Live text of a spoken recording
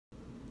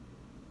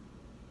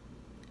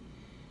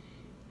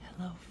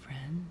Hello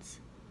friends,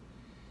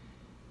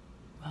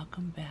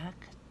 welcome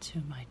back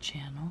to my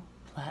channel,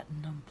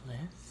 Platinum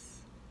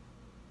Bliss.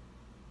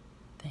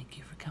 Thank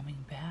you for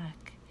coming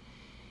back,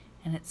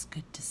 and it's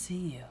good to see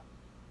you.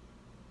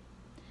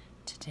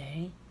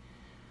 Today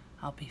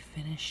I'll be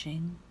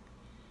finishing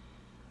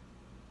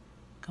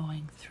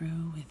going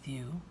through with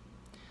you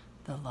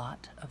the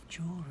lot of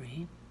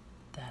jewelry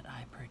that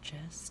I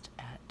purchased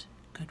at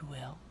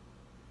Goodwill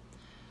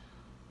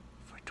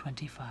for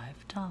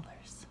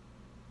 $25.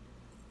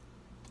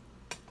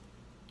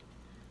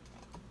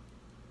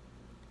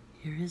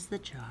 Here is the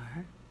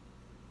jar,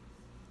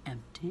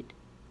 emptied.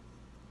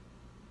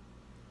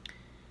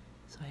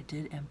 So I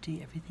did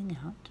empty everything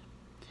out,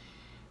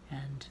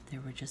 and there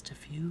were just a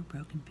few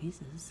broken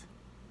pieces,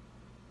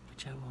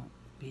 which I won't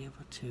be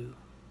able to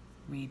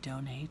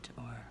redonate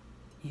or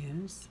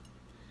use.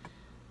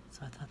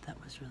 So I thought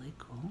that was really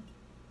cool.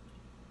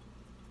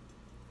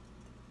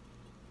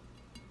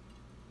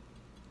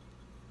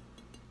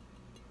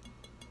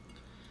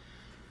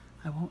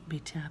 I won't be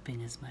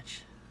tapping as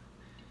much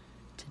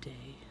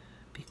today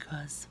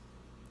because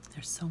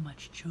there's so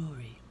much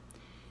jewelry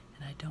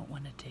and I don't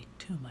want to take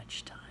too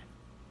much time.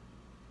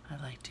 I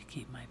like to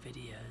keep my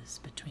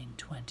videos between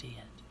 20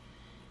 and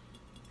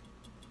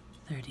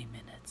 30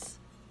 minutes.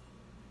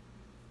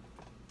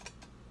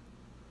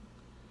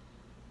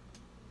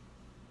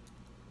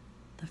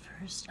 The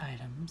first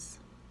items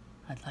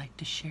I'd like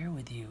to share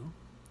with you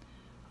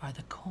are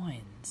the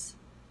coins.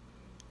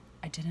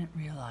 I didn't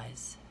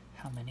realize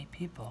how many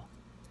people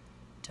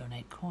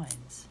donate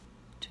coins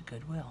to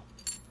Goodwill.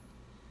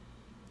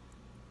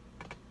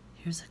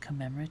 Here's a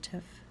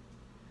commemorative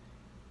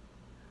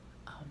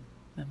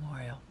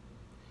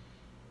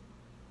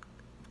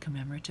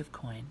commemorative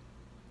coin.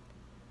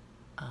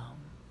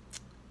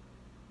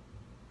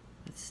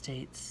 It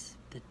states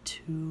the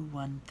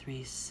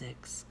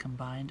 2136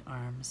 Combined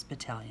Arms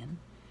Battalion,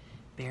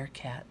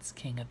 Bearcats,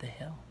 King of the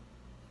Hill.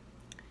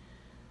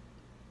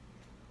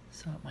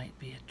 So it might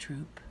be a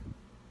troop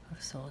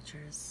of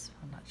soldiers,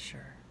 I'm not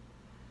sure,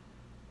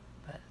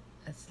 but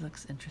it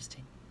looks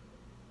interesting.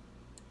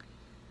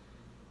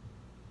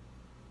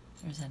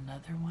 There's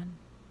another one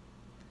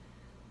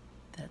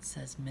that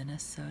says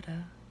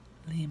Minnesota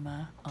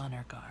Lima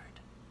Honor Guard.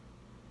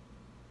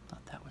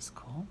 Thought that was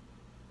cool.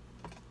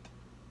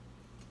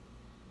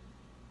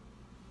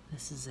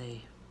 This is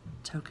a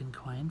token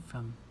coin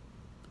from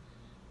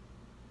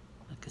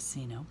a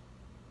casino,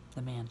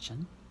 the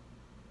Mansion.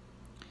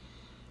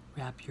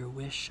 Wrap your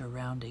wish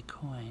around a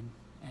coin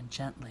and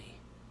gently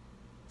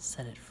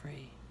set it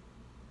free.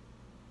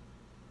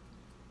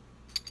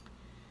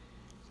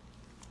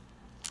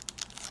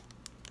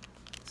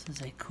 This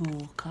is a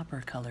cool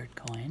copper-colored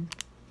coin.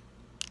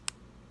 It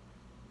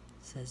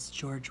says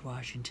George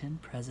Washington,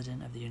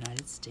 President of the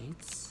United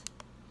States.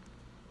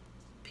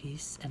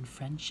 Peace and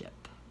friendship.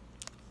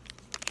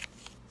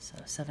 So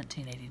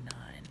 1789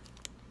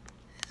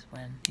 is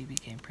when he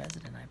became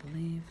president, I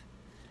believe.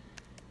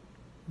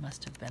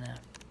 Must have been an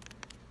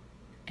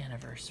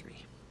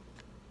anniversary.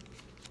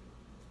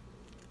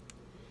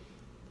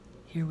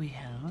 Here we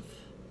have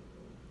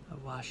a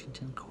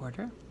Washington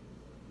quarter,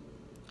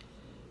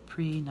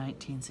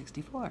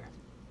 pre-1964.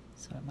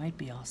 So it might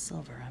be all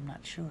silver, I'm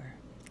not sure.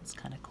 It's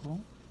kind of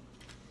cool.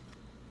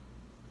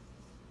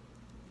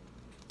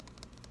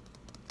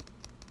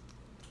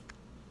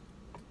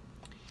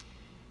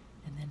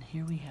 And then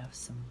here we have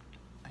some,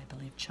 I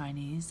believe,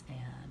 Chinese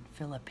and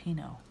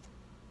Filipino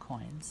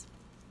coins.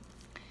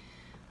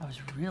 I was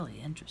really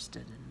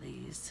interested in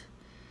these.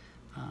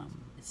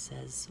 It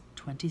says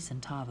 20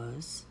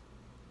 centavos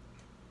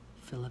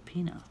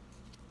Filipino.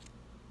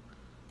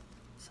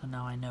 So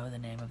now I know the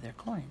name of their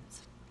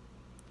coins.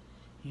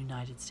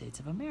 United States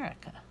of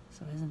America.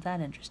 So isn't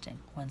that interesting?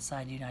 One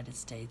side United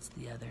States,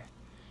 the other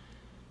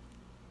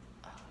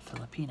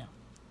Filipino.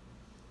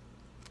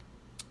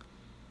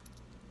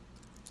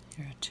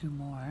 Here are two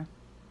more.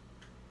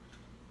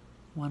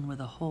 One with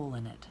a hole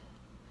in it.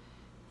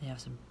 They have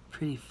some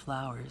pretty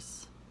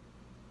flowers.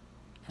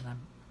 And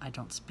I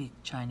don't speak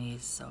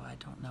Chinese, so I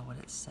don't know what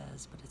it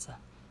says, but it's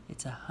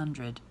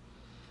 100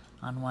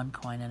 on one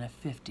coin and a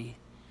 50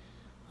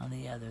 on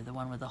the other. The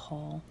one with the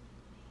hole.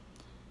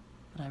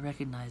 But I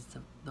recognize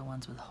the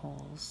ones with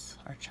holes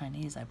are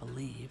Chinese, I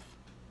believe.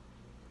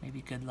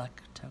 Maybe good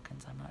luck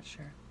tokens, I'm not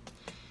sure.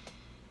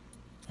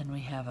 Then we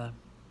have a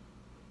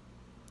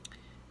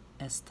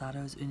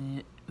Estados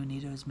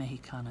Unidos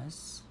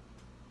Mexicanos,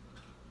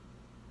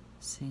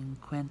 50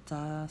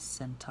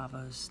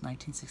 centavos,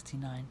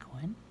 1969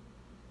 coin.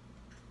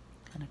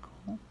 Kind of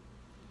cool.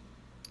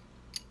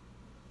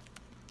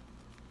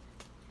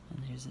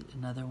 And here's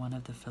another one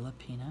of the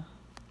Filipina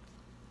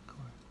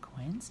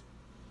coins.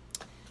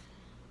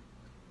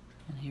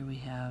 And here we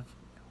have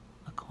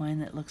a coin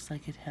that looks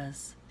like it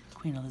has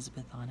Queen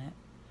Elizabeth on it.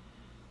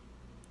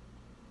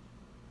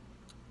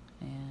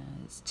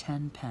 And it's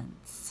 10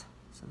 pence.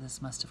 So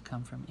this must have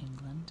come from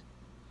England.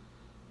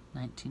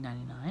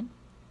 1999.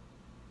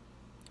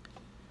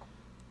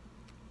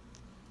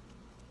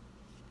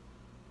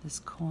 This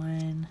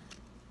coin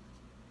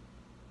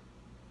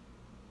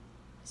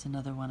It's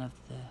another one of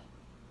the,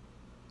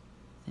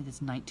 I think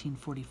it's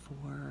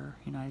 1944,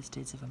 United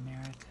States of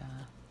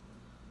America.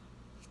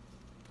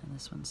 And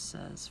this one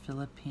says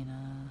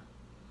Filipinos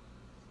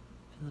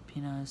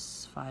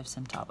 5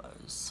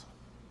 centavos.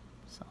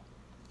 So,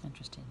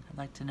 interesting. I'd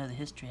like to know the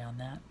history on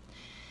that.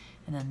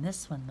 And then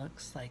this one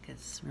looks like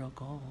it's real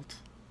gold.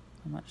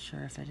 I'm not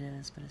sure if it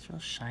is, but it's real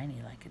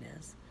shiny like it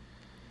is.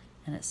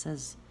 And it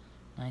says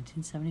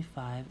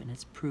 1975, and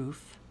it's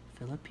proof,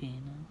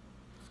 Filipino.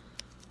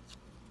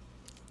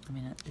 I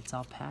mean, it's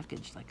all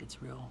packaged like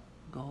it's real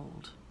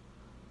gold.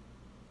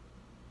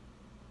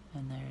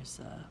 And there's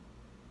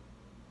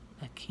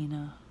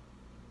Akina.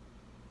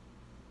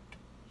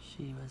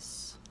 She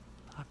was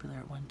popular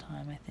at one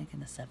time, I think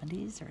in the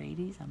 70s or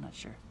 80s, I'm not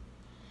sure.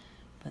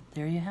 But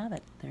there you have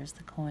it. There's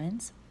the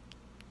coins.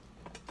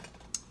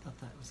 Thought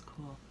that was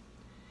cool.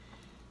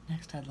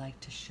 Next, I'd like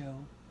to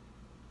show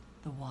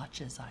the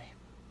watches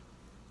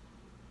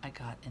I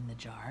got in the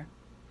jar.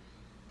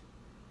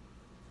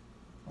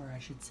 Or I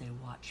should say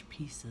watch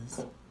pieces.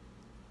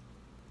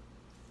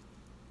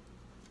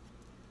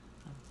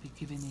 I'll be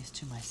giving these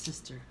to my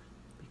sister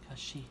because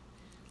she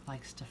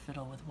likes to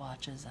fiddle with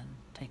watches and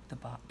take the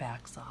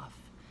backs off.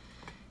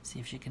 See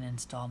if she can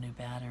install new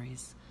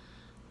batteries.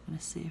 I'm going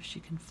to see if she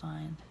can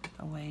find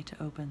a way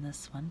to open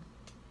this one.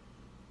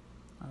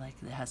 I like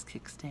that it has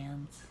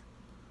kickstands.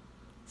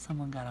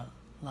 Someone got a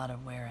lot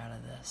of wear out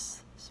of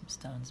this. Some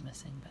stones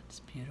missing, but it's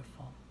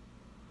beautiful.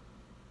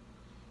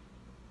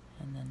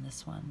 And then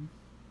this one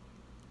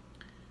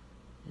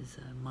is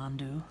a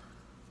Mandu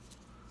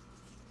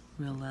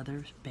real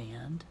leather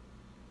band.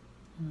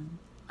 And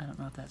I don't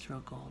know if that's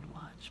real gold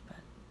watch, but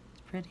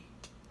it's pretty.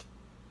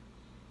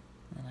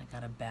 And then I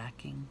got a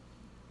backing.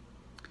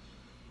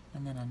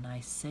 And then a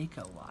nice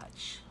Seiko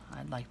watch.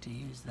 I'd like to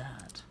use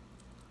that.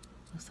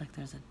 Looks like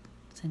there's a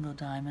single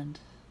diamond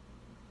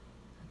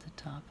at the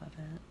top of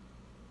it.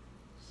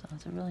 So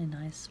it's a really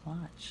nice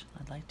watch.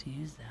 I'd like to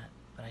use that,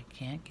 but I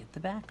can't get the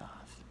back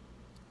off.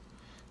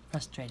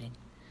 Frustrating.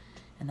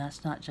 And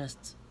that's not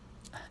just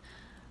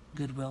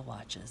Goodwill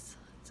watches.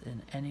 It's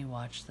in any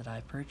watch that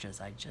I purchase,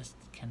 I just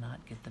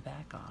cannot get the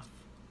back off.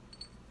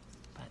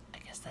 But I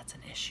guess that's an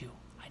issue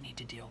I need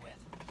to deal with.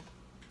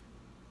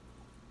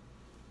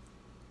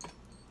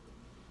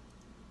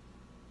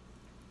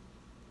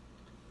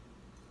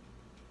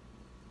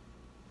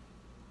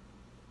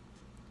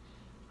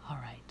 All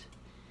right,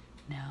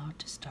 now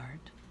to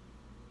start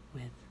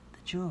with the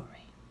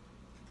jewelry.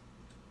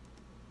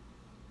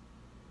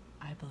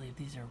 I believe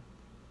these are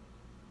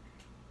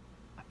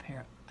a pair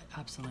of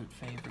absolute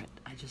favorite.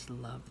 I just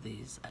love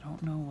these. I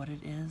don't know what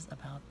it is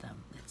about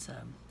them. It's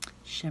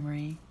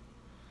shimmery.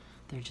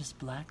 They're just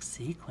black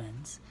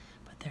sequins,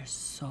 but they're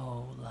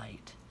so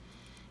light.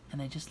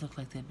 And they just look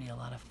like they'd be a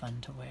lot of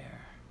fun to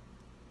wear.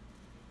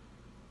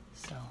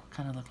 So,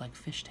 kind of look like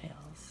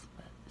fishtails,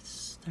 but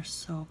they're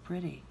so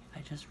pretty. I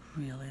just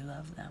really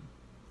love them.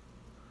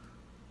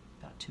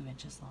 About 2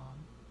 inches long.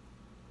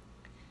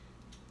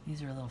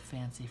 These are a little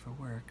fancy for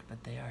work,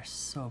 but they are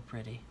so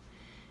pretty.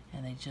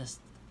 And they just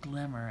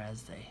glimmer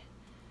as they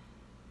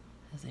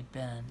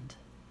bend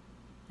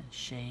and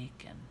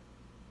shake and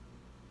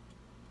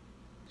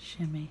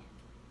shimmy.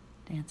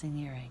 Dancing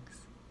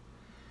earrings.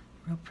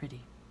 Real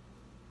pretty.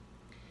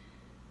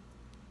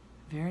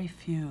 Very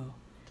few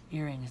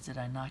earrings did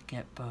I not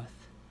get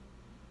both.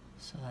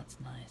 So that's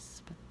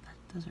nice, but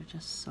those are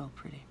just so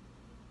pretty.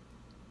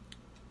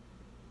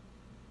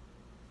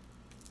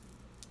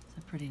 It's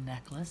a pretty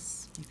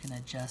necklace. You can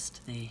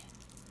adjust the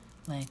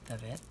length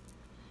of it.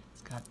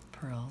 It's got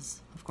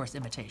pearls, of course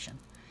imitation,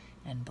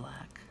 and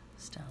black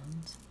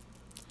stones.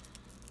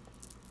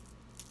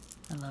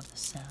 I love the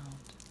sound.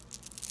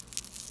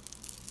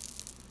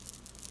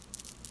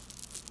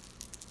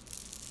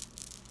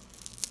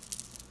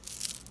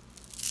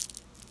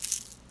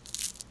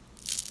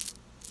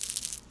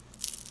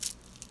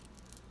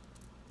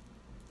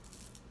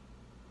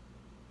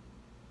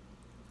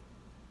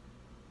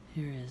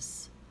 Here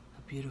is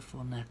a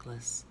beautiful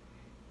necklace.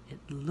 It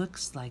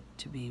looks like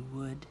to be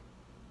wood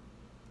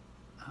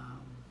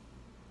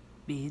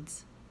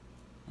beads,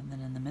 and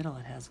then in the middle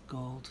it has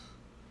gold.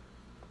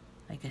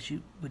 I guess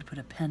you would put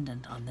a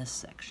pendant on this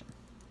section.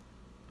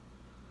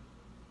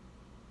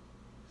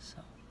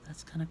 So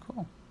that's kind of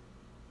cool.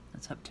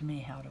 It's up to me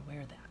how to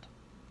wear that.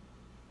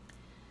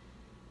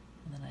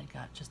 And then I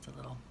got just a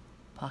little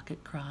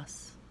pocket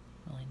cross,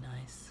 really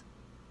nice.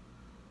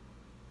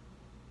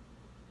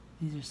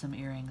 These are some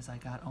earrings. I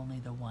got only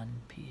the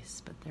one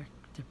piece, but they're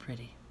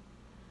pretty.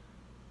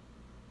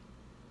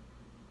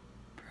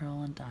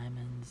 Pearl and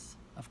diamonds.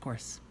 Of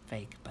course,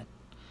 fake, but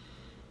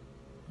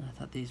I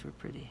thought these were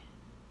pretty.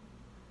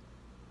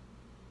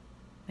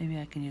 Maybe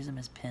I can use them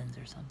as pins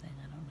or something.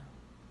 I don't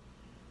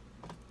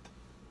know.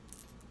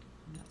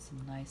 Got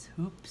some nice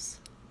hoops.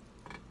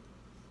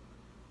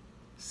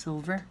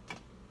 Silver.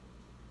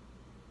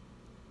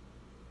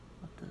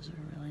 Thought those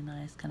are really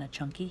nice, kind of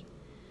chunky.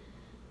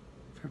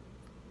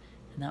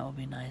 And that will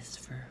be nice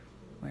for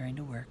wearing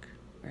to work.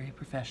 Very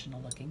professional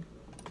looking.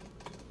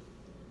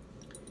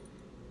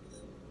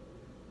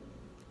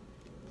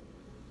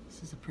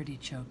 This is a pretty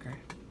choker.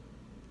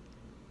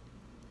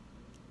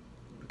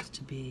 Looks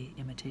to be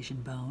imitation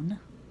bone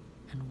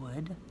and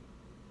wood.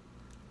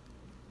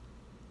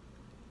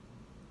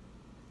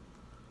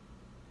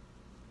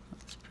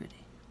 Looks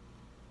pretty.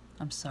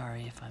 I'm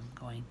sorry if I'm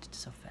going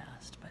so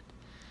fast, but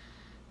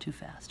too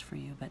fast for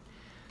you, but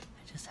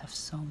I just have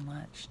so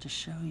much to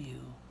show you.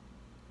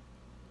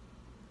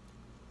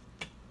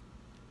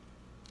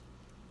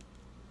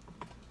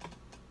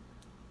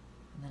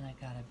 And then I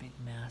got a big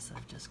mass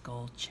of just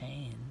gold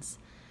chains,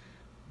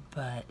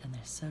 and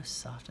they're so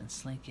soft and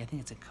slinky. I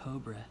think it's a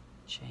cobra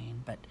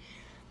chain, but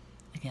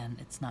again,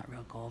 it's not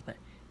real gold, but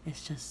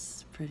it's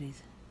just pretty.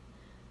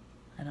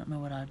 I don't know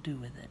what I'll do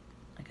with it.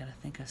 I gotta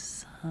think of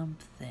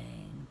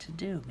something to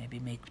do. Maybe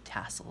make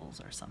tassels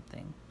or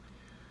something,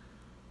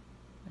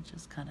 which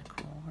is kind of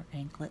cool, or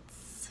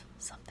anklets,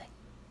 something.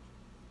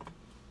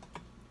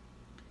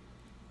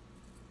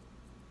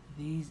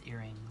 These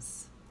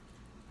earrings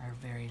are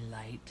very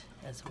light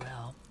as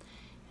well,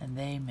 and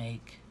they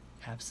make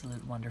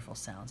absolute wonderful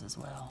sounds as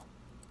well.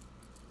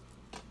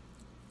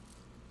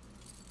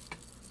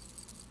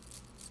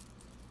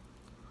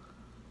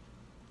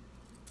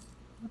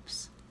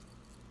 Oops.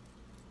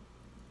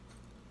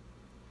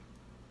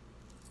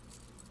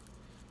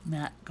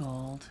 Matte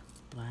gold,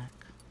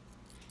 black,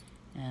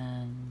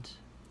 and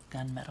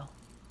gunmetal.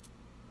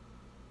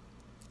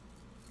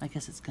 I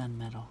guess it's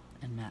gunmetal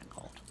and matte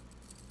gold.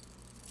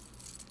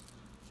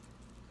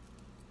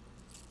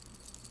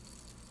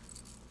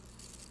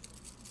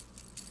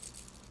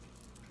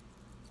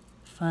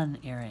 Fun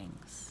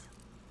earrings,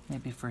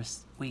 maybe for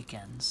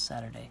weekends,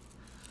 Saturday,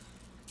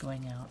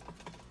 going out.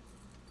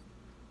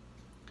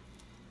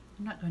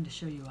 I'm not going to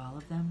show you all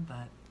of them,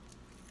 but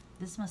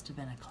this must have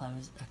been a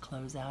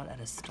closeout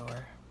at a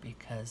store,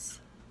 because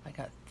I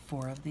got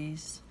 4 of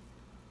these.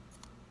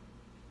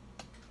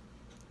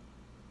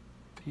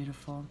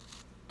 Beautiful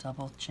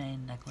double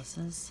chain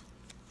necklaces.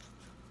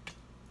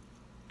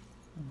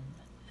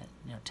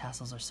 You know,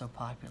 tassels are so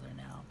popular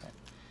now, but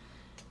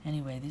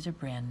anyway, these are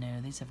brand new.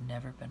 These have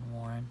never been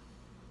worn.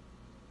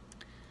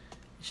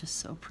 It's just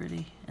so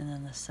pretty. And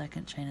then the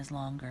second chain is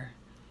longer,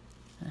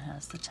 and it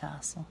has the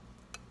tassel.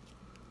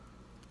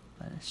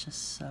 But it's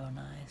just so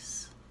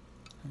nice.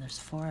 And there's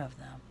 4 of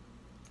them.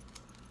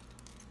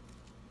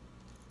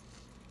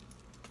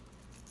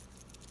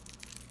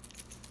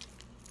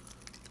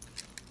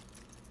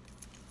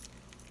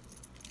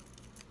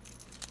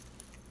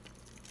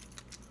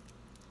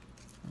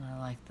 And I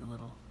like the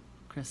little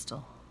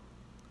crystal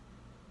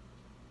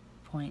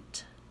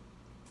point.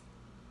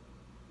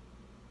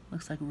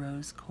 Looks like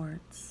rose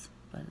quartz,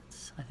 but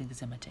I think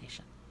it's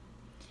imitation.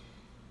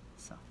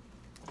 So.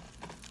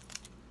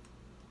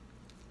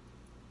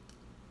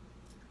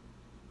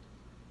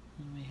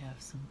 And we have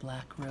some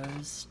black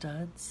rose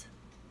studs.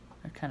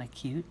 They're kind of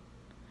cute.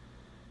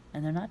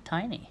 And they're not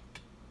tiny.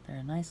 They're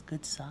a nice,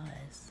 good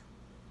size.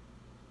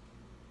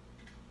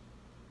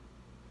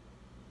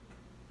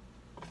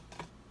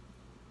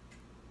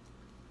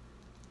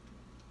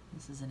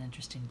 This is an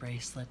interesting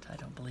bracelet. I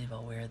don't believe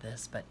I'll wear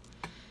this, but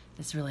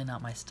it's really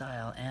not my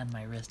style, and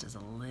my wrist is a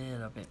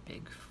little bit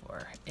big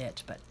for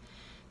it, but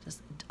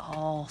just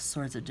all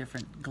sorts of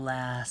different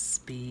glass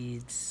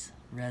beads,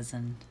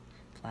 resin,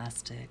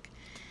 plastic,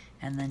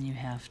 and then you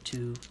have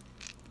to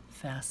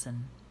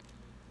fasten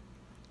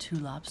 2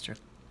 lobster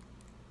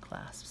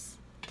clasps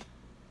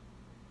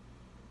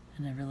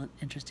in a really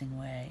interesting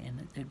way,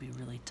 and it'd be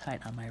really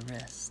tight on my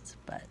wrist,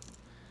 but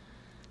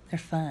they're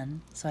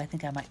fun. So I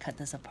think I might cut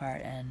this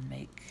apart and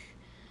make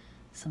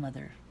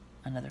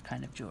another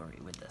kind of jewelry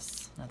with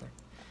this, another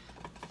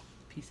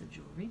piece of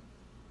jewelry.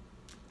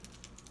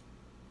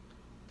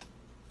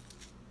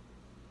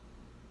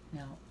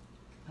 Now,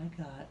 I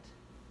got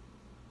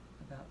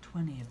about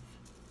 20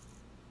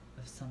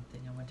 of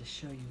something. I want to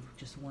show you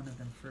just one of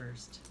them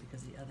first,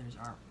 because the others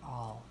are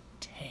all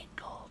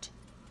tangled.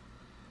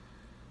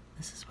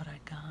 This is what I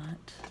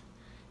got.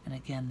 And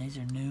again, these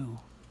are new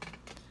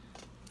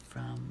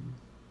from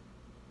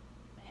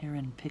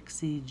Heron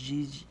Pixie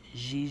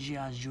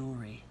Jijia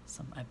Jewelry.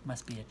 It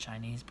must be a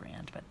Chinese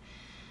brand, but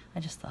I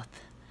just thought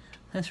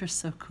those were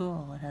so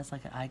cool. It has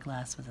like an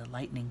eyeglass with a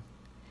lightning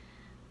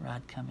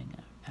rod coming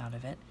out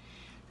of it.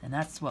 And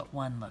that's what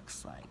one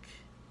looks like.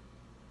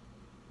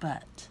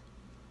 But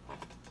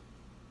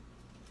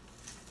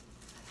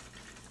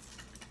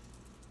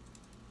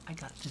I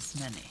got this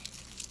many,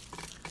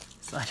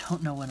 so I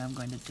don't know what I'm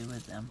going to do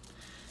with them.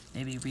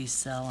 Maybe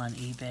resell on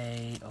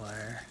eBay,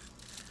 or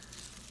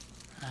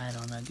I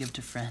don't know, give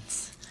to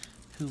friends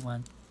who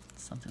want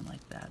something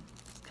like that.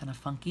 It's kind of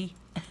funky.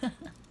 I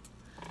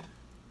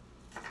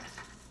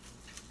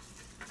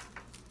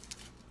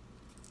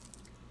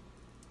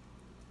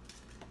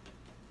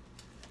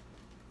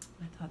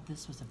thought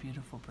this was a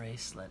beautiful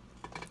bracelet.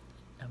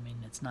 I mean,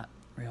 it's not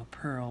real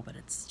pearl, but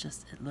it's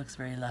just, it looks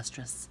very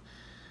lustrous,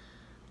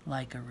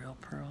 like a real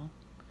pearl.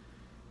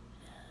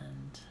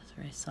 And it's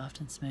very soft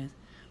and smooth.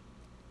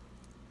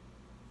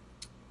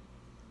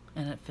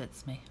 And it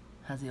fits me.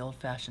 Has the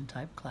old-fashioned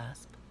type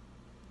clasp.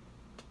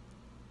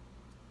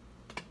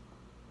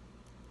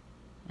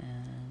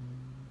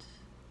 And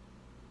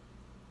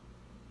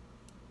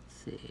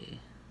let's see,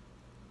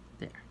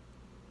 there.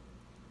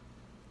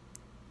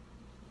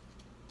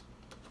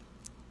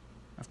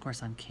 Of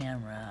course, on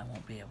camera, I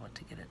won't be able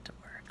to get it to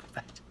work,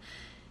 but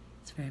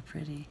it's very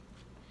pretty.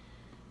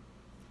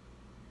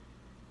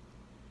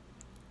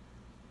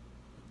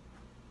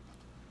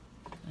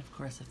 And of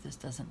course, if this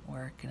doesn't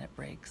work and it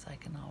breaks,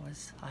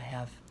 I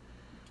have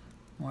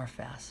more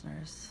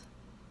fasteners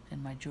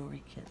in my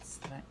jewelry kits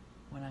that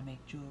when I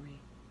make jewelry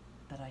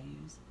that I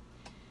use.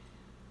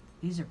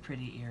 These are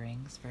pretty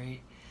earrings,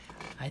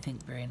 I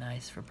think very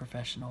nice for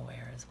professional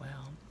wear as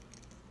well.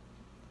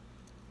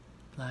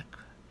 Black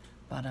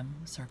bottom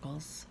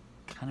circles,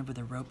 kind of with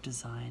a rope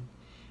design,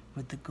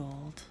 with the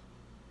gold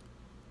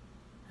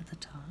at the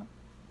top.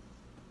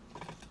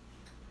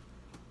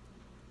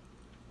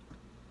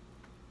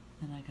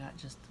 Then I got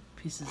just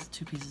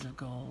two pieces of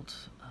gold,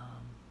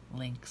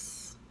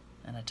 links,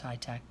 and a tie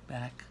tack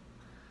back.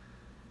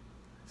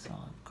 So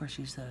I'll of course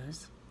use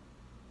those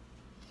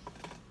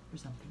for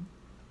something.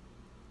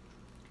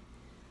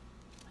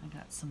 I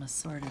got some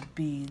assorted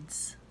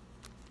beads.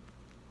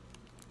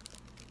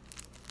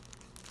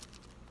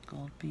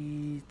 Gold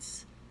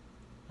beads,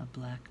 a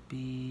black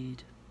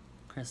bead,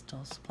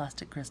 crystals,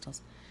 plastic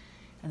crystals.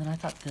 And then I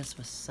thought this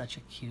was such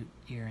a cute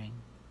earring.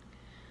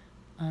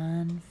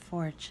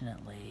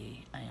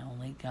 Unfortunately, I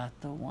only got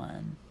the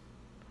one,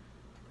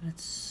 but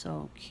it's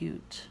so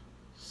cute,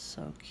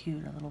 a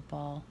little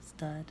ball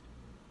stud.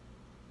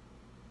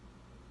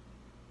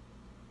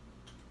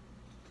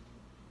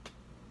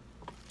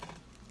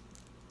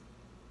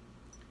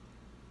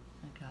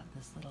 I got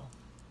this little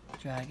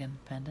dragon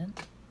pendant,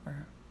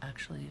 or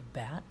actually a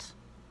bat,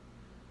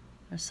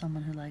 or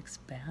someone who likes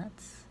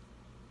bats.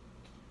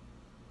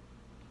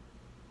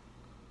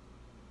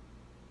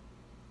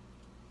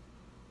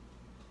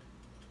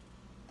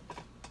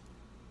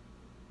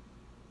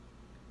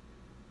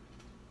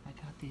 I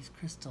got these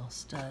crystal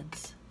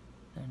studs.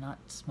 They're not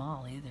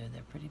small either,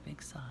 they're pretty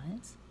big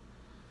size.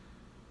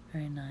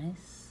 Very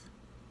nice.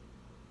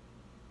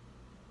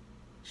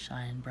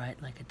 Shine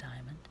bright like a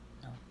diamond.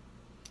 No.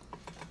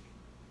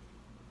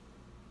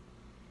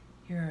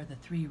 Here are the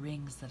 3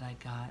 rings that I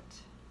got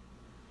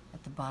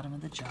at the bottom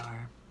of the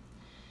jar.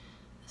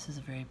 This is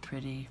a very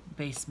pretty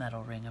base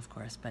metal ring, of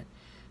course, but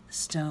the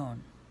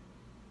stone,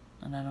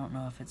 and I don't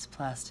know if it's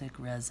plastic,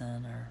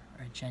 resin, or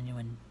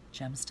genuine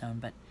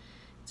gemstone, but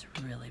it's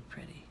really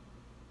pretty.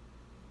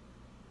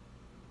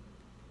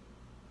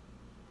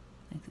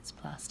 I think it's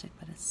plastic,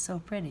 but it's so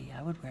pretty.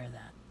 I would wear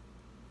that.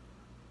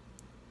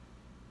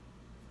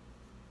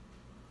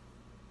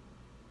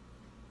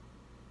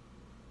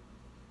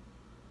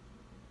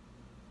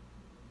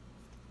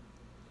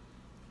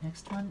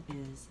 Next one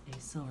is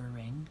a silver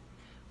ring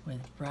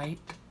with bright,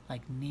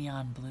 like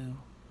neon blue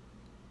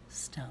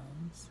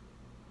stones.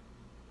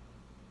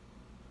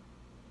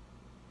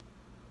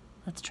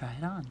 Let's try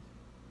it on.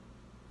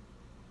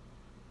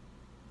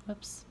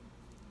 Whoops,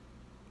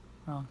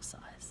 wrong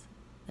size.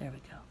 There we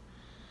go.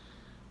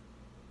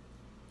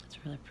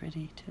 It's really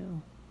pretty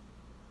too.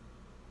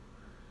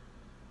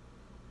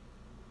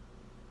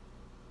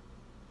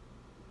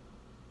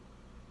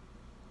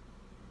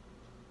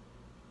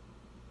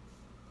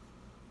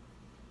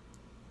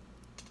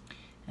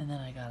 And then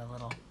I got a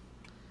little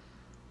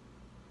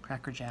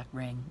Cracker Jack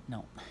ring,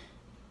 no,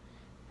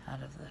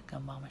 out of the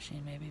gumball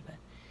machine maybe, but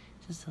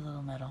just a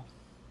little metal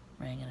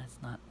ring, and it's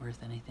not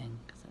worth anything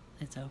because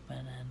it's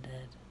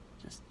open-ended,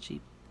 just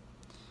cheap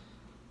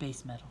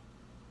base metal.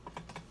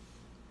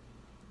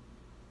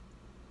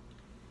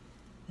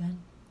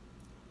 Then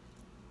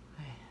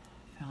I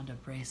found a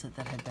bracelet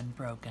that had been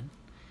broken,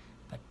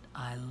 but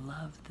I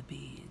love the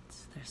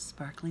beads. They're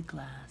sparkly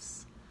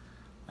glass,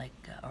 like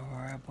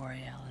Aurora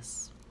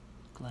Borealis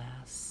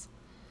glass,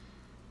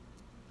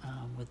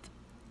 with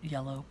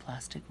yellow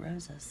plastic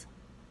roses.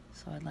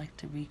 So I'd like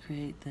to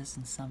recreate this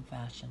in some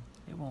fashion.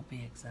 It won't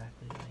be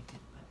exactly like it,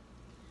 but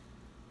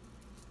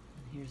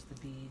and here's the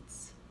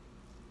beads.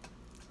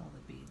 It's all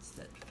the beads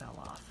that fell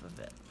off of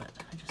it, but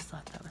I just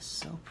thought that was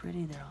so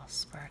pretty. They're all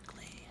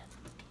sparkly and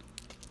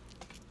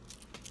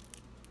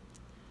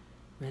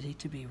ready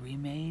to be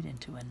remade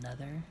into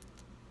another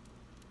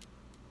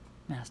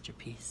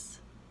masterpiece.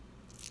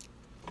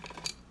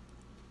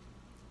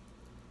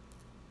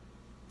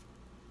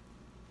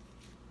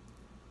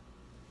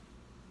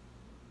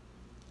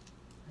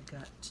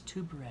 Got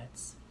 2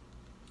 barrettes.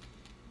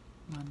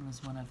 One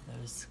was one of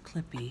those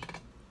clippy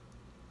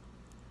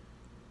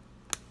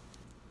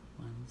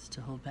ones to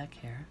hold back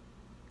hair.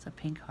 It's a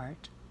pink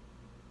heart.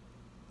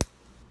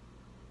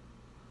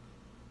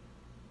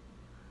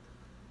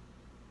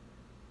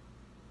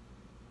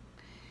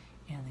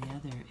 And the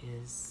other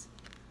is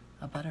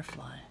a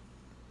butterfly.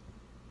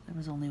 There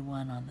was only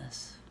one on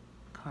this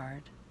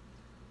card.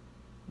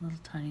 A little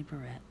tiny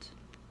barrette.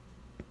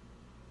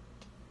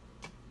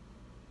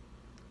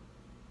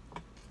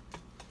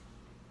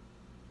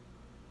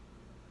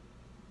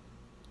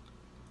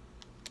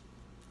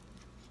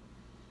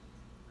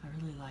 I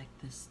really like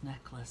this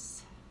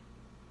necklace.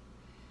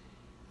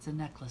 It's a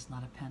necklace,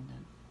 not a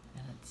pendant.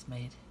 and it's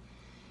made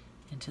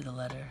into the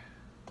letter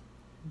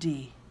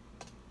D.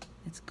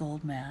 It's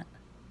gold matte,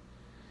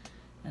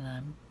 and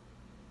I'm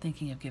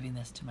thinking of giving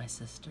this to my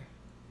sister,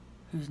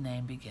 whose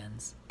name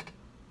begins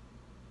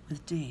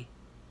with D.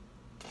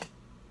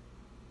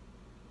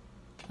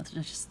 I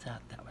just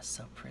thought that was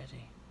so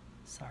pretty.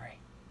 Sorry.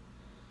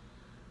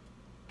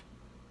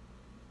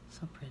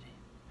 So pretty.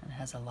 And it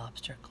has a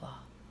lobster claw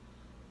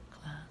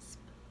clasp.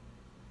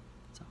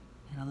 So,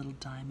 and a little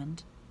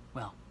diamond,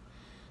 well,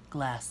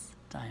 glass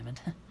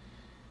diamond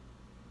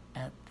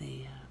at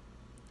the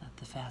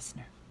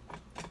fastener.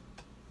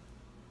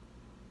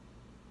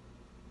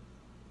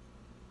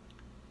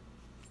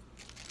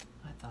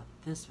 I thought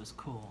this was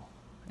cool.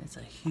 It's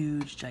a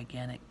huge,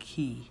 gigantic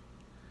key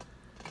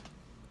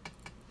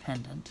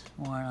pendant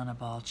worn on a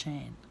ball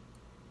chain.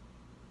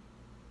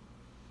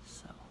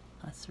 So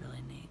that's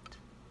really neat.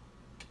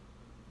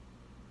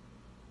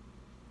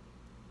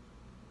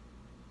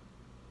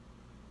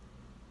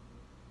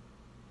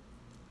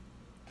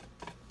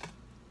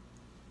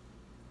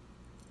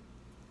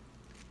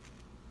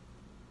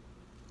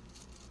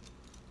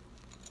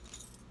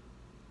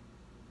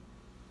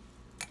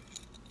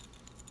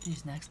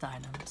 These next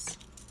items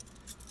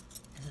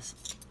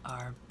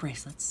are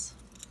bracelets.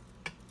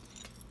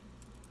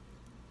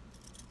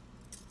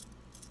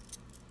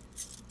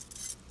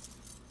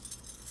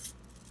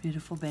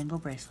 Beautiful bangle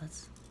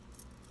bracelets.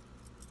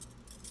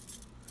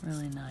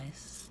 Really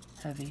nice,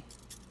 heavy.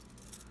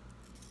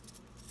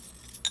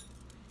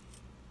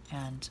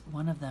 And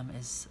one of them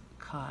is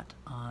caught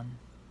on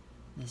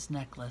this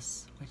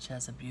necklace, which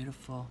has a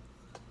beautiful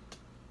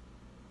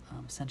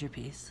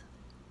centerpiece.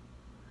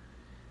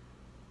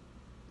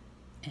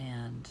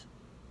 And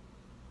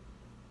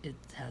it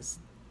has,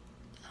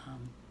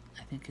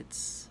 I think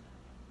it's,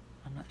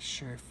 I'm not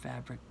sure,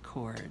 fabric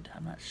cord.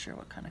 I'm not sure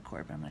what kind of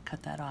cord, but I'm going to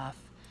cut that off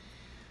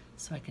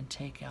so I can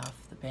take off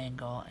the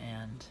bangle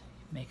and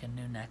make a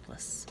new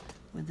necklace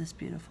with this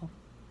beautiful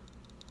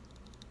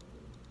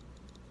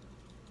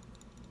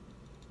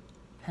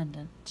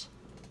pendant.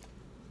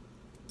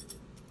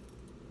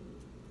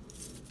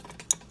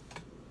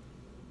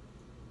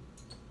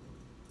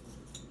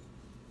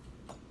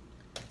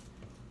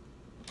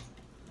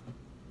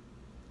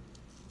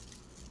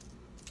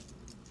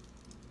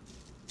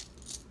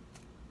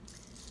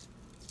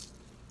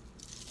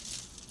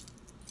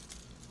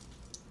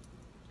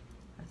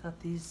 I thought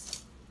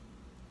these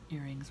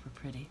earrings were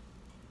pretty.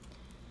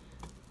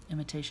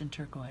 Imitation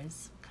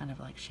turquoise, kind of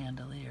like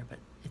chandelier, but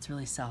it's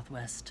really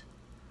Southwest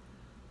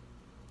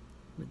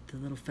with the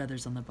little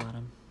feathers on the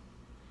bottom.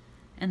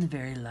 And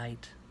very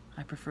light.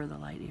 I prefer the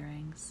light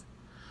earrings.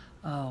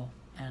 Oh,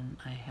 and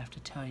I have to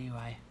tell you,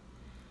 I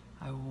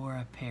wore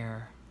a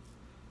pair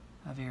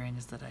of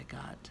earrings that I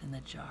got in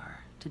the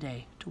jar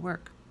today to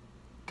work.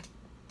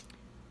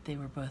 They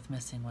were both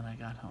missing when I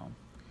got home.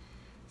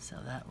 So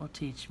that will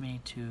teach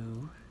me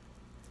to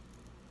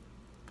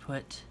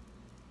put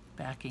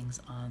backings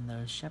on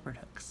those shepherd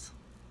hooks,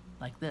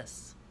 like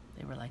this.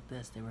 They were like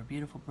this. They were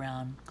beautiful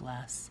brown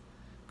glass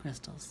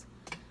crystals.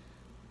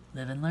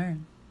 Live and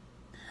learn.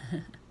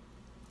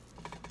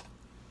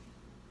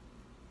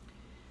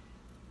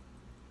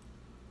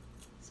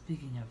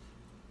 Speaking of,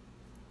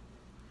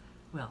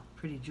 well,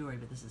 pretty jewelry,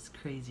 but this is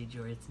crazy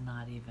jewelry. It's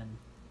not even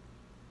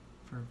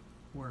for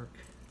work.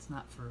 It's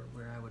not for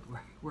where I would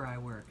work. Where I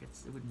work, it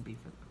wouldn't be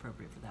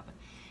appropriate for that. But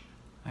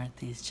aren't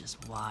these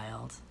just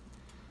wild?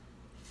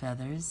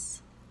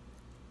 Feathers,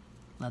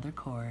 leather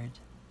cord,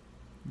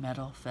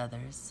 metal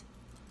feathers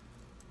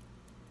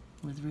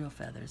with real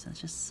feathers, and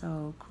it's just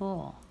so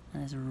cool.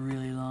 And it's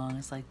really long.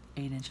 It's like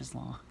 8 inches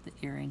long. The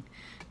earring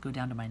go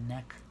down to my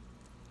neck.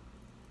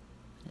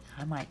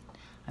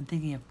 I'm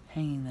thinking of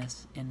hanging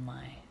this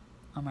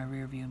on my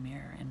rear view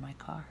mirror in my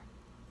car.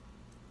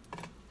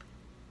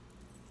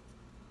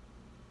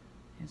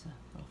 Here's a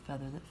little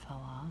feather that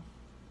fell off.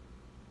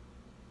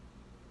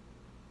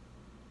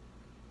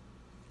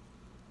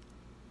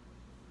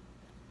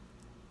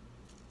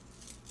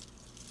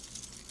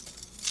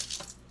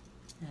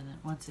 And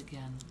once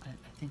again, I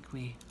think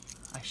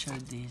I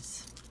showed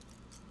these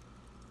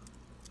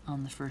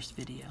on the first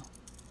video.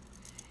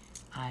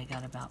 I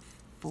got about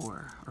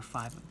 4 or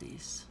 5 of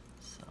these,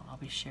 so I'll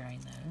be sharing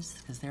those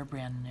because they're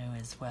brand new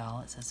as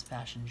well. It says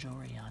fashion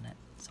jewelry on it,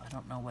 so I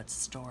don't know what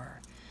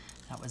store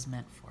that was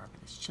meant for,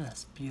 but it's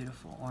just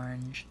beautiful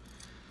orange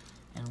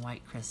and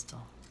white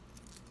crystal.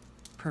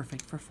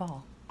 Perfect for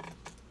fall.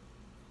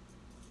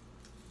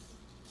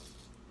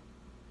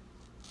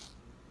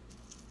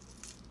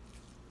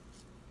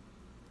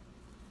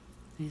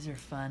 These are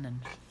fun and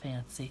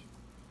fancy.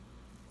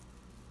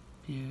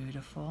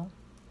 Beautiful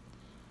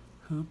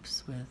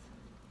hoops with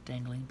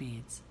dangling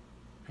beads.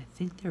 I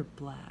think they're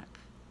black.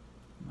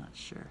 I'm not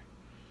sure.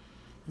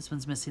 This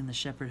one's missing the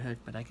shepherd hook,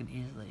 but I can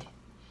easily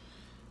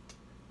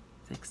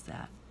fix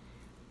that.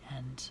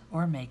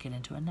 Or make it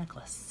into a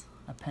necklace,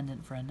 a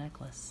pendant for a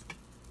necklace.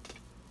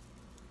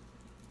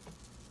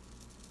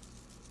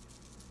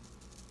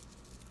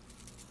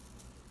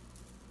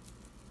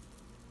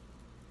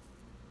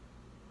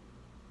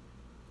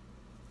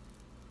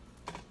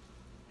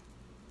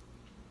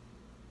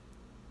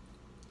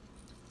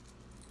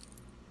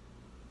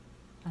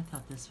 I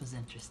thought this was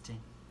interesting.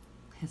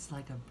 It's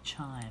like a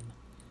chime.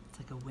 It's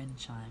like a wind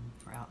chime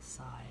for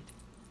outside.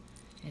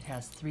 It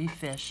has 3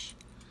 fish,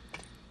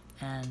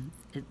 and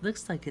it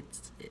looks like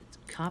it's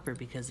copper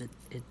because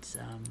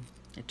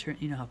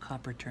you know how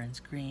copper turns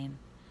green.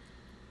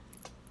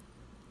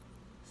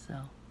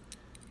 So,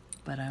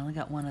 but I only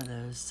got one of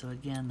those, so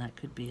again, that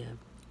could be a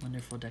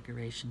wonderful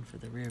decoration for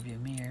the rear view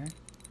mirror.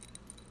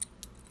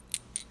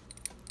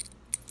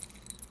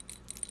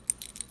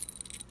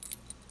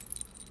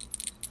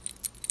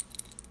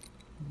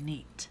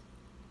 Neat.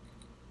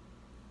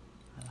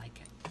 I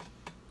like it.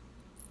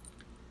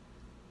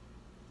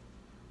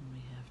 And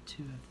we have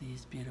 2 of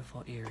these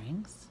beautiful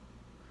earrings.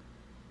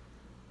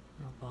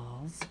 Little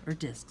balls, or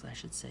discs, I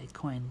should say,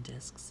 coin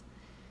discs,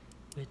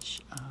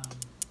 which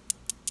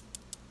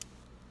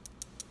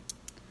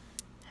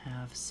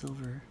have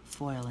silver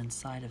foil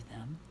inside of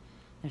them.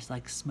 There's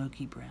like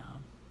smoky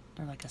brown.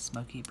 They're like a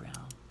smoky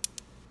brown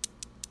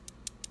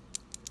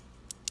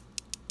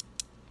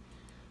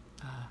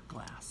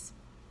glass.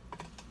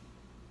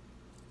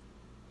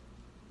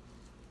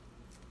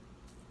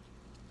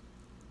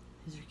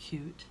 These are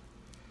cute.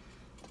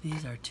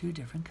 These are 2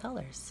 different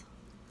colors,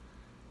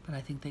 but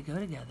I think they go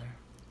together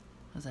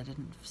because I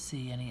didn't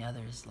see any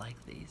others like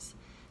these.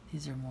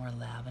 These are more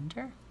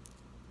lavender.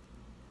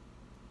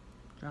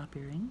 Drop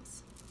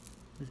earrings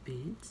with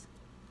beads.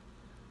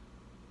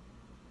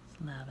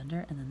 It's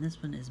lavender, and then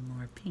this one is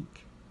more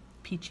pink,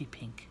 peachy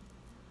pink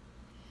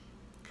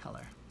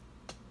color.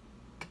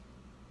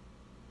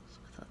 So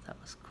I thought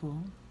that was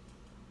cool.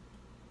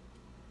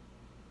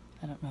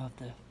 I don't know if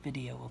the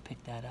video will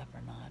pick that up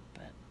or not,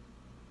 but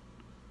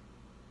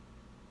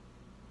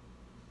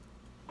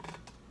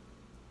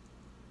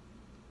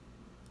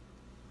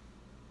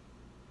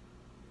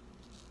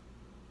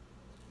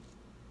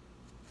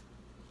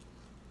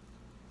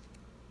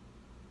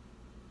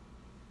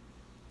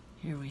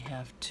here we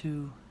have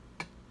 2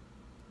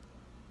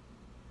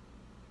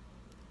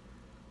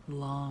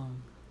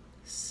 long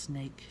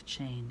snake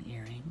chain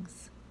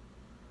earrings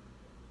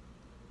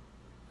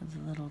with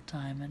a little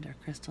diamond or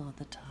crystal at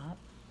the top,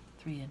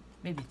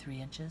 maybe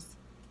 3 inches.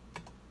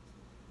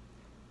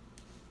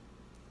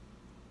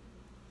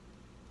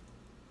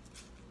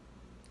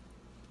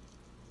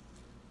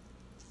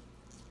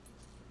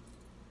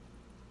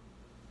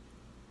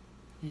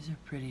 These are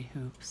pretty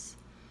hoops.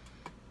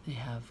 They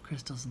have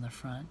crystals in the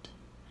front,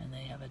 and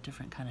they have a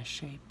different kind of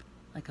shape,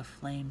 like a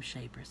flame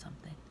shape or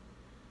something.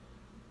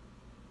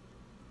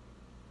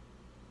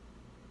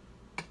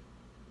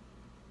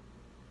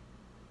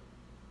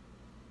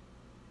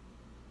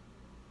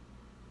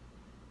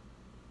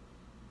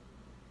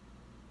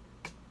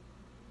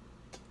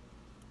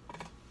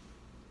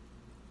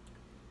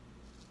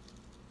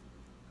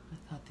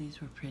 I thought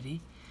these were pretty.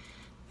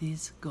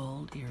 These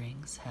gold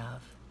earrings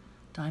have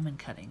diamond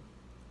cutting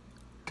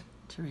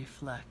to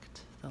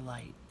reflect the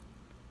light.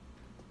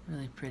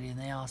 Really pretty, and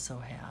they also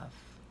have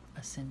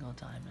a single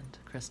diamond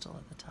crystal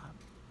at the top.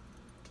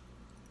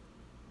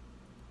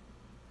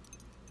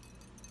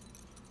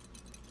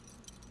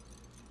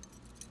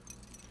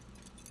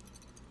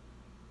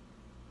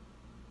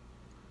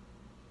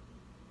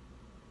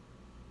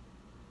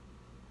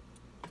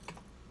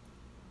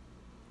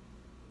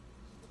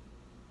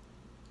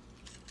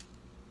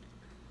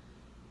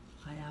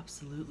 I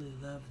absolutely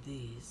love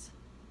these.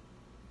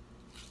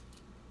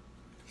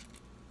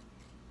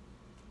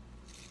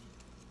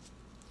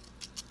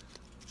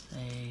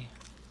 They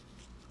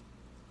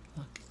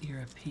look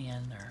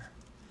European or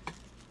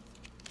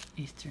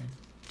Eastern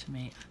to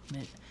me,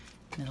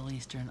 Middle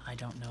Eastern, I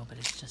don't know, but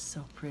it's just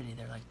so pretty.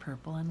 They're like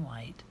purple and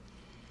white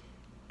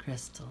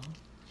crystal,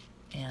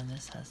 and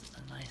this has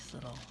a nice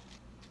little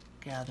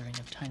gathering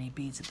of tiny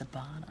beads at the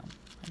bottom.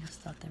 I just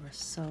thought they were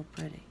so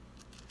pretty.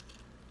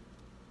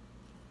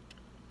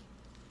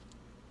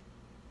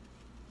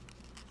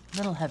 A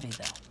little heavy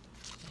though.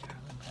 They are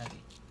a little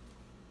heavy.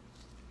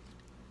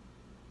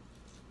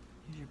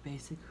 Here's your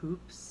basic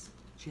hoops,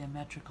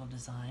 geometrical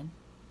design.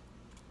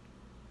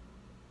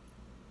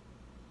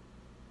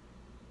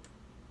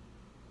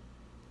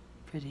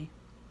 Pretty.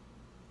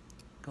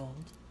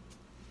 Gold.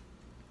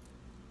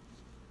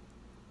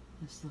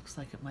 This looks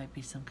like it might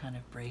be some kind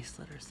of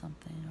bracelet or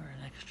something, or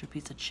an extra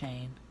piece of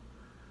chain.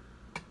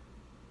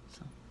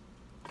 So.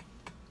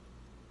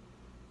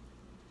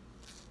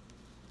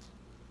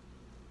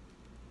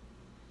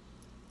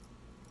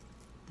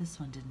 This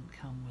one didn't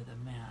come with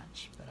a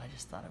match, but I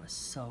just thought it was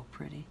so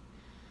pretty.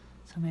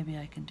 So maybe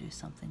I can do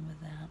something with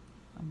that.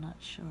 I'm not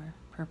sure.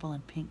 Purple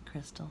and pink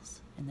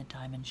crystals in the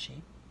diamond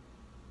shape.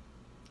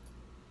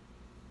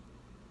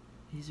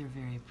 These are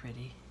very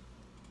pretty.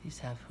 These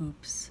have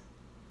hoops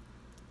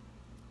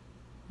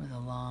with a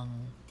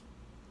long,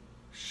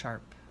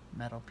 sharp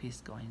metal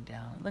piece going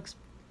down. It looks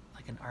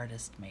like an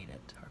artist made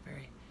it, or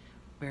very,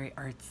 very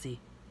artsy.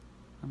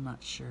 I'm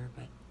not sure,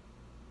 but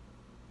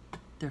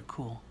they're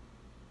cool.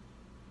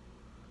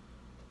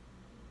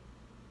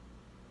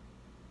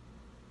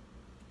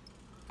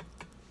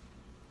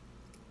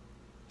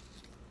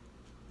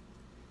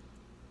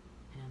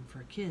 And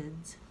for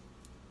kids,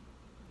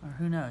 Or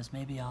who knows,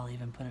 maybe I'll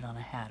even put it on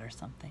a hat or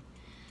something.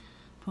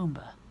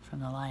 Pumbaa from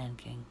The Lion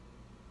King.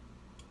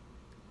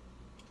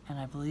 And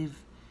I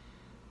believe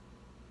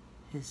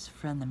his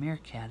friend the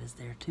meerkat is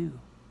there too,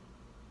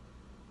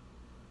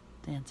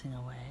 dancing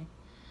away.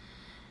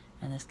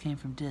 And this came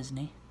from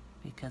Disney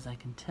because I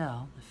can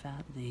tell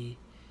the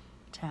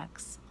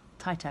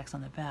tie tacks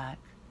on the back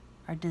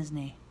are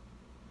Disney,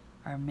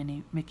 are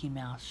Mickey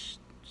Mouse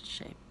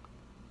shape.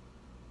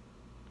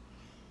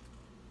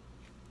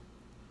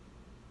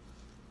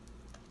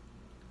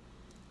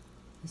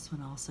 This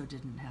one also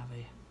didn't have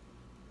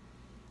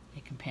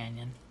a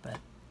companion, but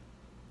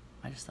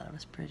I just thought it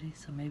was pretty,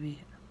 so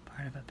maybe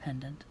part of a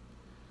pendant,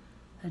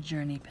 a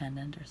journey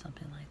pendant or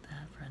something like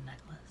that for a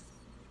necklace.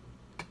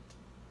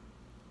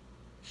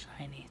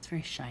 Shiny, it's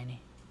very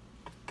shiny.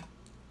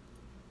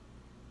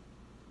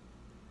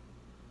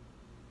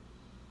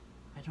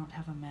 I don't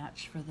have a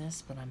match for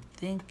this, but I'm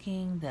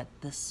thinking that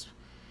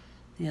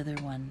the other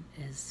one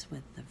is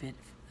with it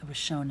was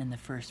shown in the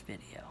first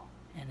video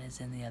and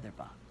is in the other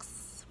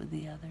box with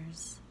the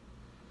others.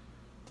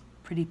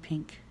 Pretty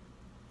pink.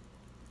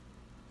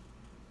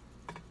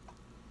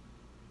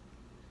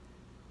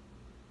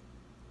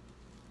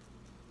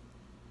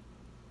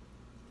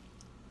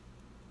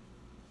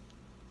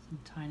 Some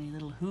tiny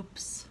little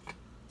hoops,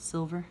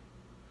 silver.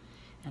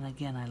 And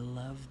again, I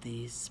love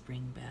these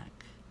spring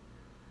back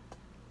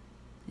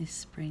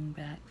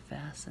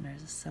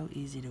fasteners. It's so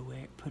easy to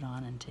put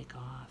on and take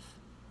off.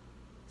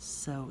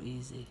 So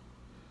easy.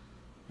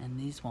 And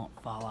these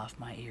won't fall off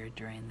my ear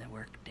during the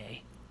work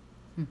day.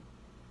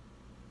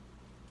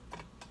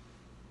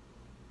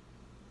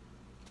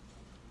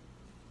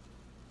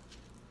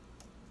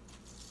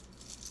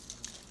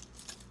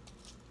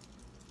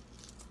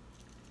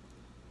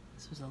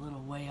 This was a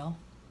little whale.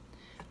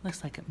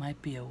 Looks like it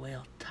might be a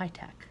whale tie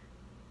tack.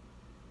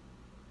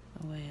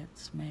 The way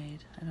it's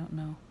made, I don't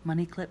know.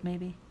 Money clip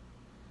maybe?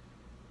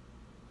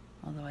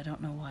 Although I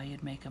don't know why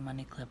you'd make a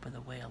money clip with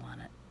a whale on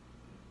it.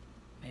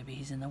 Maybe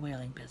he's in the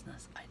whaling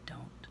business. I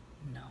don't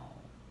know.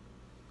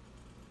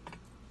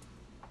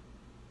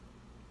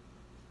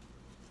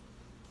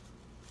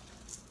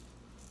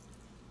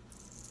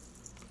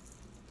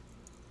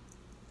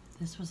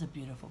 This was a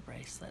beautiful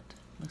bracelet.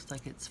 Looks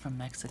like it's from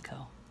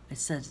Mexico. It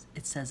says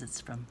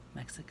it's from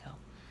Mexico.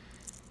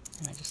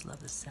 And I just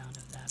love the sound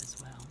of that as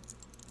well.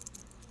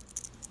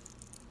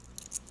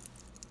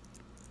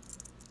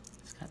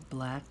 It's got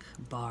black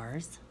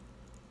bars,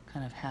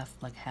 kind of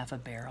half a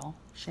barrel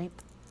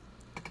shape.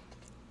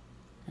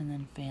 And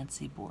then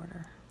fancy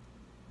border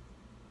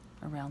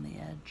around the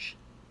edge.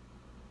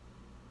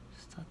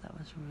 Just thought that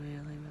was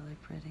really, really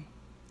pretty.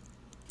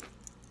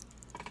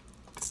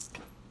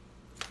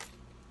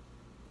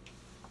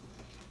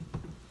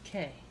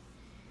 Okay,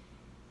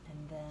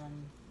 and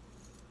then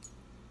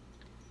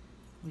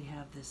we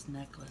have this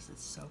necklace.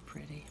 It's so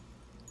pretty.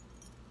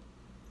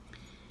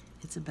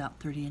 It's about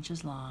 30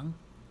 inches long.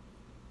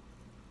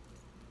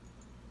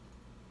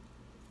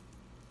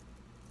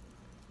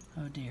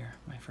 Oh dear,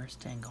 my first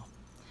tangle.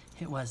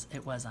 It was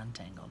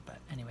untangled, but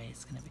anyway,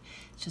 it's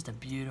just a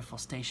beautiful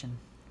station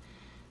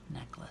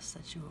necklace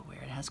that you will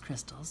wear. It has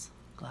crystals,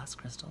 glass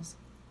crystals.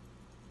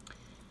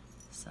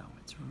 So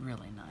it's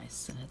really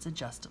nice, and it's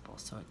adjustable,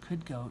 so it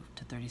could go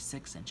to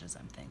 36 inches,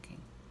 I'm thinking.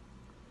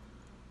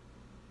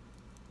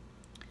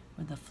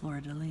 With the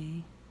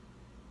fleur-de-lis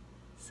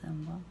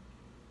symbol.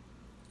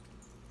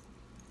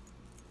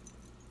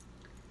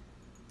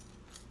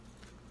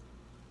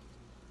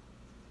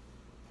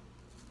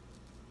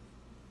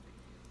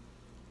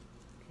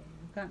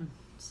 I've gotten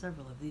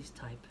several of these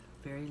type,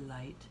 very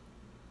light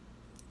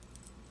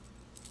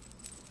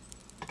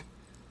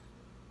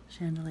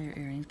chandelier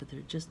earrings, but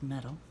they're just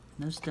metal,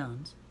 no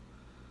stones.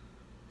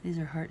 These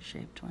are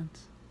heart-shaped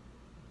ones.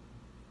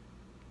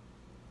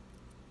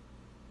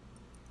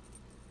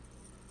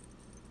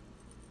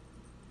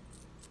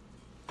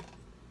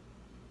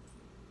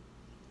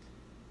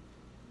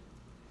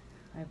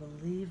 I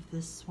believe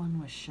this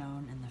one was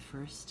shown in the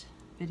first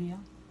video.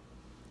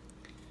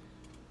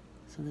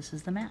 So this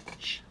is the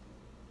match.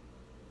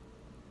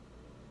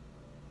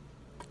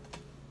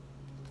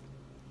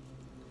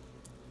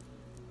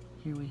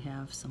 Here we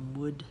have some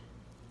wood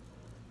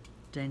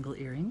dangle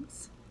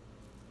earrings,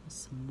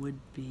 some wood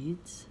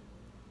beads.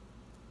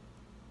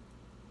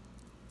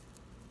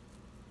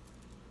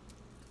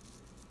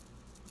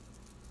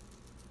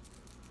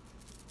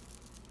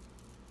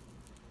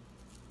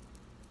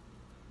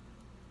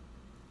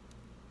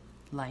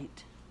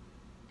 Light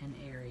and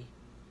airy,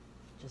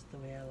 just the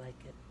way I like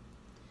it.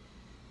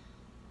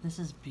 This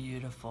is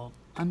beautiful.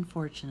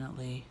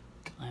 Unfortunately,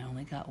 I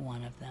only got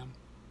one of them.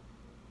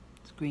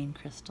 It's green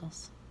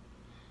crystals.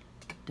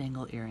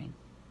 Dangle earring.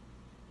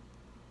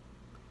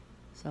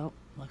 So,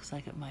 looks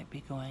like it might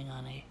be going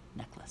on a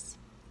necklace.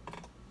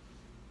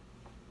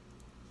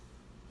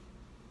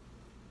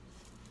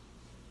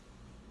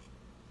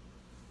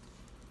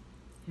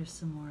 Here's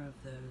some more of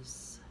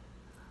those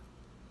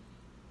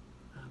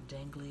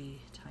dangly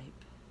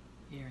type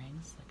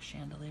earrings, like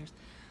chandeliers,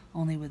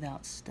 only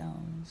without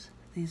stones.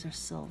 These are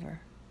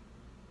silver.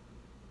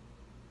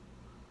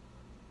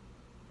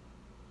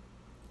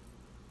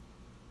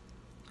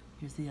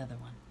 Here's the other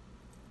one.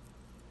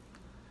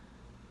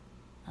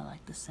 I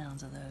like the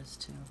sounds of those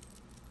too.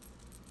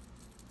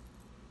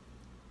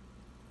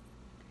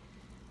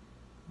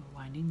 We're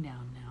winding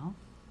down now.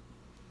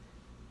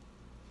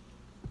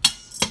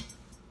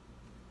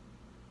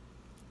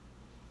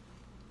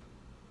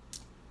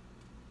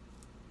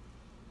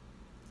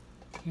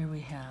 Here we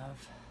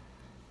have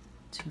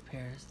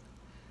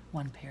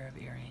one pair of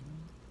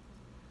earrings.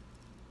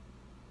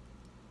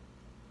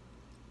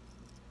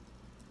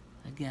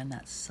 Again,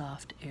 that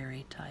soft,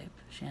 airy type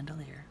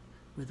chandelier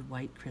with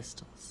white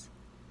crystals.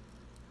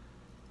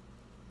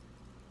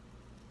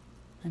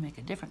 They make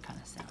a different kind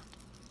of sound.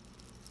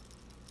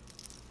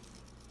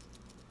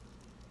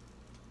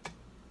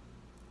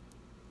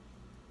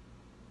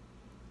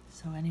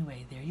 So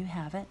anyway, there you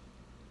have it.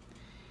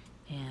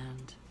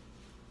 And,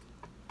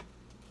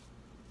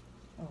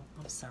 oh,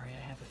 I'm sorry,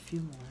 I have a few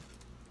more.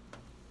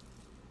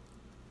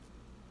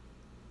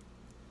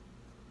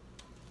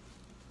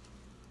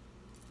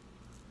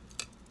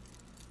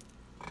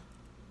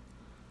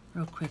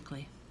 Real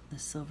quickly, the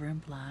silver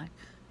and black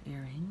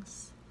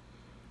earrings.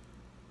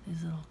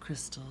 These little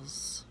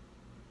crystals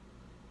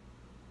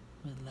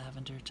with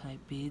lavender type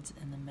beads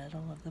in the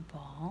middle of the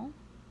ball.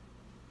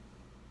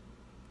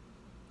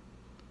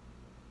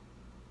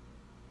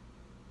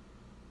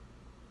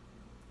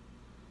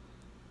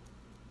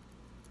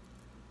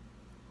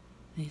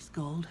 These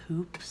gold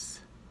hoops.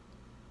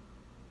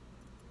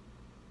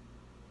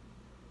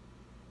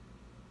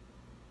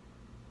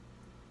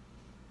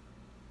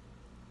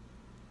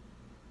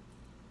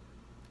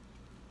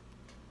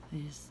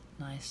 These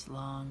nice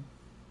long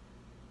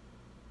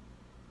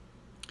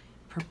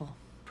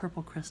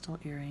purple crystal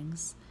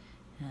earrings,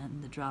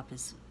 and the drop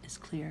is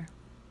clear.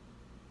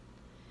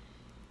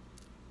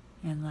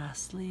 And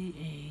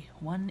lastly,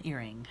 one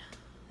earring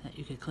that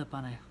you could clip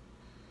on a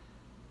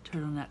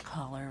turtleneck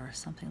collar or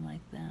something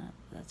like that.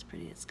 That's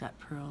pretty. It's got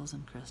pearls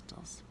and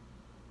crystals.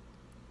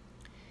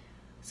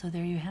 So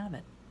there you have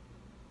it.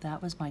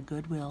 That was my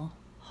Goodwill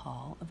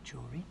haul of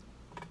jewelry.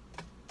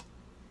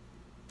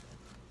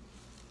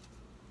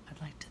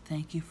 I'd like to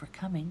thank you for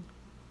coming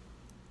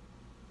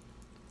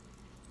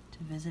to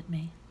visit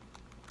me.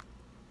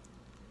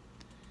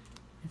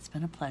 It's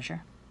been a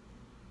pleasure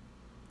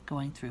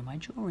going through my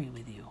jewelry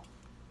with you.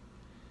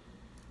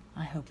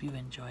 I hope you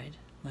enjoyed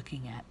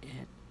looking at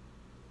it.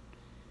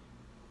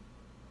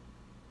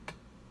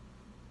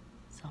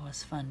 It's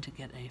always fun to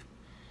get a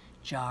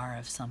jar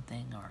of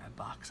something or a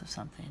box of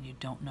something and you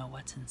don't know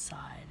what's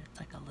inside. It's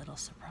like a little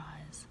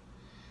surprise.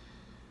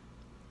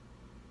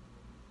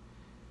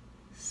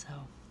 So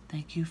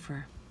thank you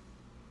for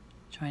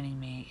joining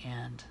me,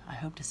 and I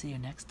hope to see you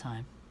next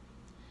time.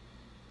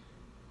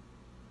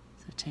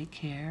 So take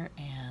care,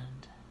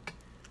 and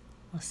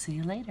we'll see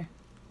you later.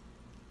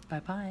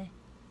 Bye-bye.